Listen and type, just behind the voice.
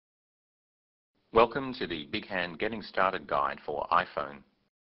Welcome to the Big Hand Getting Started Guide for iPhone.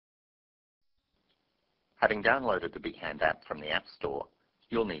 Having downloaded the Big Hand app from the App Store,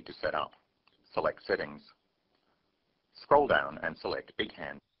 you'll need to set up. Select Settings. Scroll down and select Big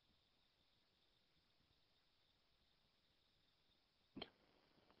Hand.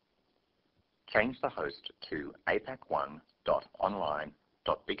 Change the host to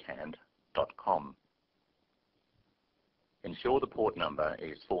apac1.online.bighand.com. Ensure the port number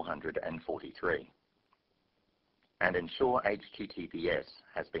is 443 and ensure HTTPS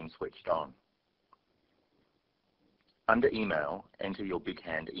has been switched on. Under Email, enter your Big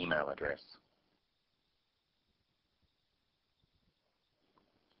Hand email address.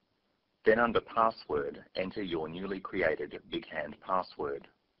 Then under Password, enter your newly created Big Hand password.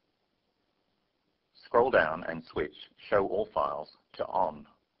 Scroll down and switch Show All Files to On.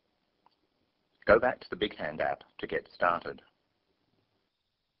 Go back to the Big Hand app to get started.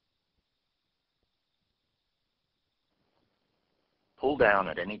 Pull down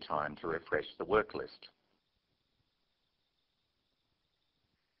at any time to refresh the work list.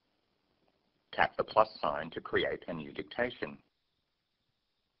 Tap the plus sign to create a new dictation.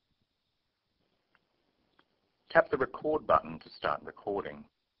 Tap the Record button to start recording.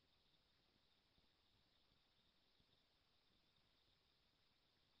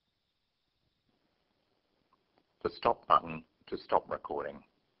 The Stop button to stop recording,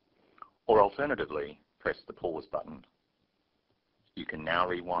 or alternatively, press the Pause button. You can now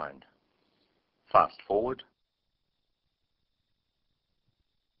rewind. Fast forward,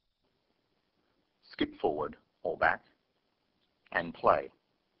 skip forward or back, and play.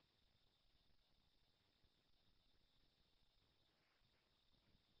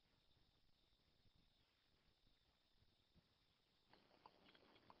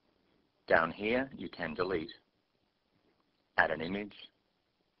 Down here, you can delete, add an image,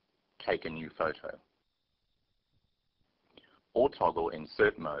 take a new photo, or toggle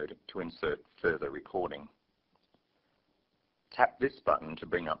Insert Mode to insert further recording. Tap this button to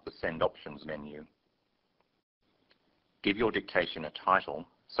bring up the Send Options menu. Give your dictation a title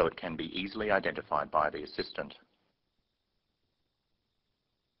so it can be easily identified by the assistant.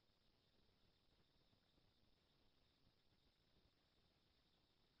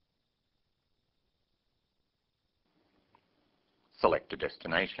 Select a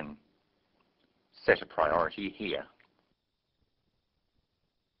destination. Set a priority here.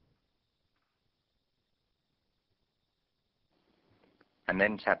 And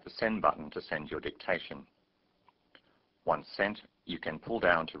then tap the Send button to send your dictation. Once sent, you can pull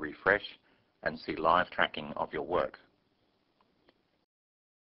down to refresh and see live tracking of your work.